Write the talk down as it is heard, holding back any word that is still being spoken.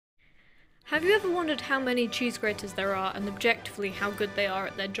Have you ever wondered how many cheese graters there are and objectively how good they are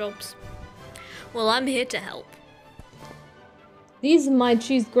at their jobs? Well, I'm here to help. These are my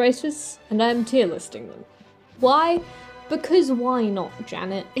cheese graters, and I'm tier listing them. Why? Because why not,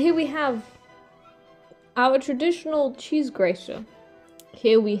 Janet? Here we have our traditional cheese grater.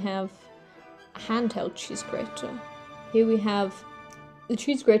 Here we have a handheld cheese grater. Here we have the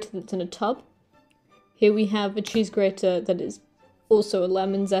cheese grater that's in a tub. Here we have a cheese grater that is also a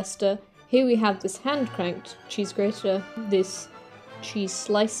lemon zester. Here we have this hand-cranked cheese grater, this cheese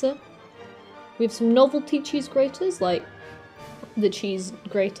slicer. We have some novelty cheese graters, like the cheese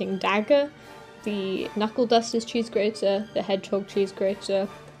grating dagger, the knuckle dusters cheese grater, the hedgehog cheese grater,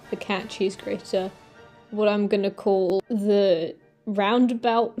 the cat cheese grater, what I'm gonna call the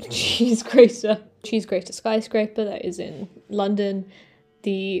roundabout cheese grater skyscraper that is in London,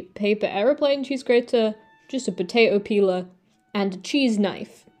 the paper aeroplane cheese grater, just a potato peeler, and a cheese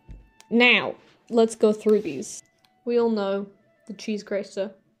knife. Now, let's go through these. We all know the cheese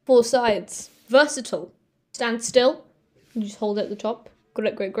grater. 4 sides. Versatile. Stand still. You just hold it at the top.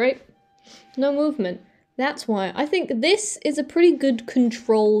 Great. No movement. That's why I think this is a pretty good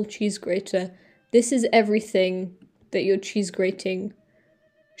control cheese grater. This is everything that your cheese grating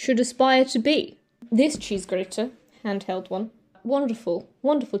should aspire to be. This cheese grater, handheld one, wonderful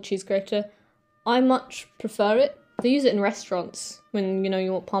cheese grater. I much prefer it. They use it in restaurants when,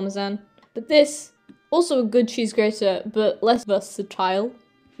 you want parmesan. But this, also a good cheese grater, but less versatile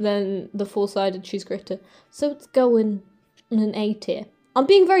than the 4-sided cheese grater. So it's going in an A tier. I'm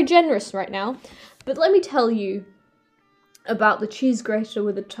being very generous right now, but let me tell you about the cheese grater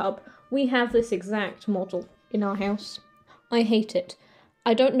with a tub. We have this exact model in our house. I hate it.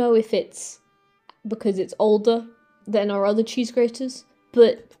 I don't know if it's because it's older than our other cheese graters,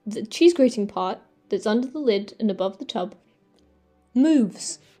 but the cheese grating part that's under the lid and above the tub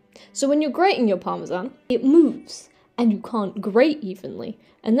moves. So when you're grating your parmesan, it moves, and you can't grate evenly.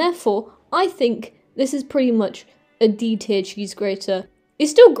 And therefore, I think this is pretty much a D tier cheese grater. It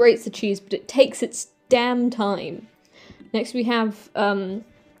still grates the cheese, but it takes its damn time. Next we have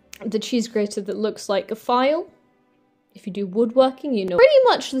the cheese grater that looks like a file. If you do woodworking, pretty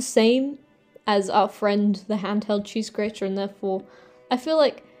much the same as our friend the handheld cheese grater, and therefore I feel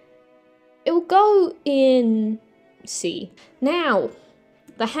like it will go in C. Now,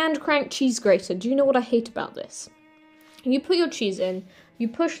 the hand-cranked cheese grater. Do you know what I hate about this? You put your cheese in, you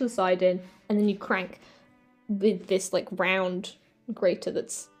push the side in, and then you crank with this round grater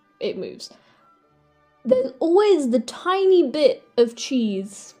it moves. There's always the tiny bit of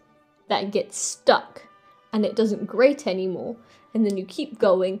cheese that gets stuck and it doesn't grate anymore, and then you keep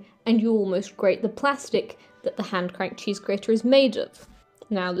going and you almost grate the plastic that the hand-cranked cheese grater is made of.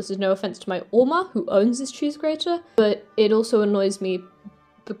 Now, this is no offense to my Oma, who owns this cheese grater, but it also annoys me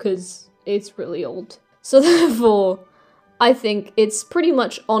because it's really old. So therefore, I think it's pretty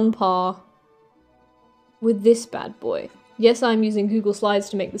much on par with this bad boy. Yes, I'm using Google Slides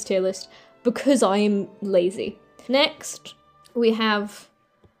to make this tier list because I am lazy. Next, we have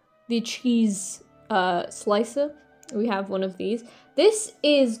the cheese slicer. We have one of these. This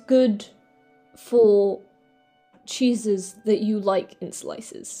is good for cheeses that you like in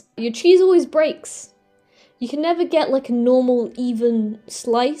slices. Your cheese always breaks. You can never get a normal even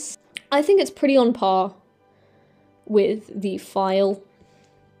slice. I think it's pretty on par with the file.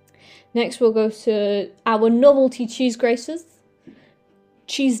 Next we'll go to our novelty cheese graters.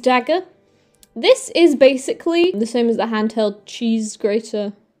 Cheese dagger. This is basically the same as the handheld cheese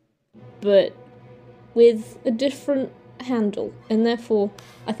grater, but with a different handle, and therefore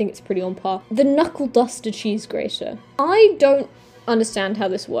I think it's pretty on par. The knuckle duster cheese grater. I don't understand how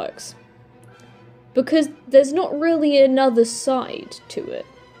this works, because there's not really another side to it.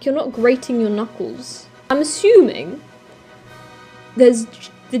 You're not grating your knuckles. I'm assuming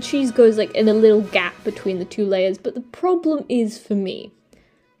the cheese goes in a little gap between the 2 layers, but the problem is, for me,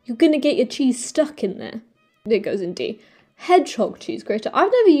 you're gonna get your cheese stuck in there. It goes in D. Hedgehog cheese grater.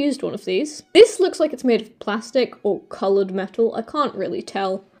 I've never used one of these. This looks like it's made of plastic or coloured metal. I can't really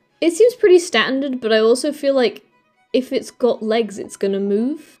tell. It seems pretty standard, but I also feel like if it's got legs, it's gonna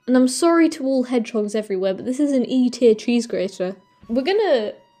move. And I'm sorry to all hedgehogs everywhere, but this is an E tier cheese grater. We're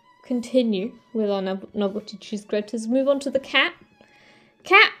gonna continue with our novelty cheese graters. Move on to the cat.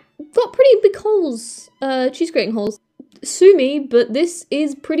 Cat got pretty big holes, cheese grating holes. Sue me, but this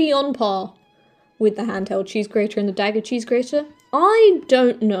is pretty on par with the handheld cheese grater and the dagger cheese grater. I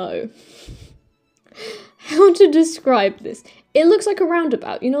don't know how to describe this. It looks like a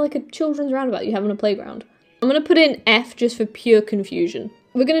roundabout, like a children's roundabout you have on a playground. I'm gonna put in F just for pure confusion.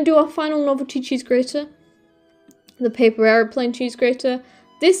 We're gonna do our final novelty cheese grater. The paper aeroplane cheese grater,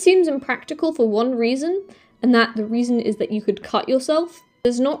 This seems impractical for one reason, and that the reason is that you could cut yourself.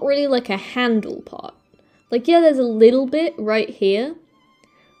 There's not really like a handle part. Like, yeah, there's a little bit right here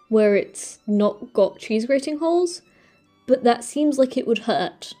where it's not got cheese grating holes, but that seems like it would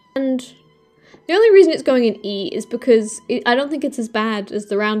hurt. And the only reason it's going in E is because I don't think it's as bad as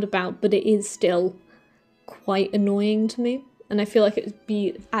the roundabout, but it is still quite annoying to me. And I feel like it would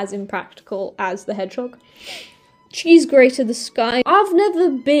be as impractical as the hedgehog. Cheese grater the sky. I've never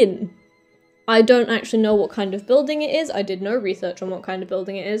been. I don't actually know what kind of building it is. I did no research on what kind of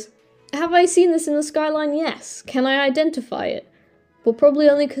building it is. Have I seen this in the skyline? Yes. Can I identify it? Well, probably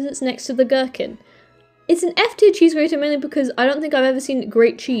only because it's next to the gherkin. It's an F tier cheese grater mainly because I don't think I've ever seen it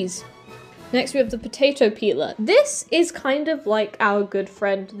grate cheese. Next we have the potato peeler. This is kind of like our good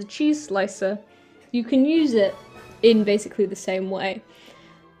friend, the cheese slicer. You can use it in basically the same way.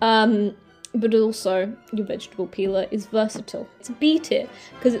 But also, your vegetable peeler is versatile. It's B tier,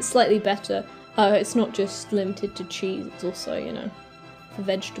 because it's slightly better. It's not just limited to cheese, it's also, you know, for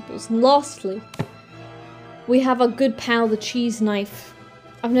vegetables. And lastly, we have our good pal, the cheese knife.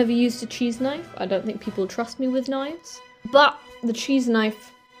 I've never used a cheese knife. I don't think people trust me with knives. But the cheese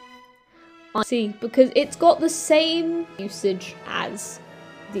knife, I see, because it's got the same usage as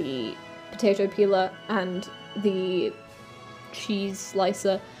the potato peeler and the cheese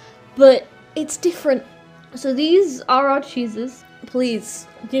slicer, but it's different. So these are our cheeses. Please,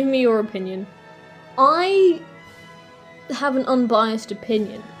 give me your opinion. I have an unbiased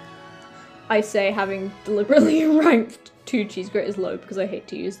opinion. I say having deliberately ranked 2 cheese graters low because I hate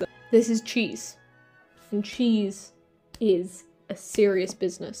to use them. This is cheese. And cheese is a serious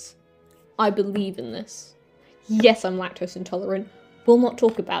business. I believe in this. Yes, I'm lactose intolerant. We'll not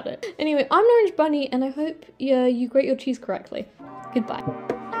talk about it. Anyway, I'm Norange Bunny and I hope you grate your cheese correctly. Goodbye.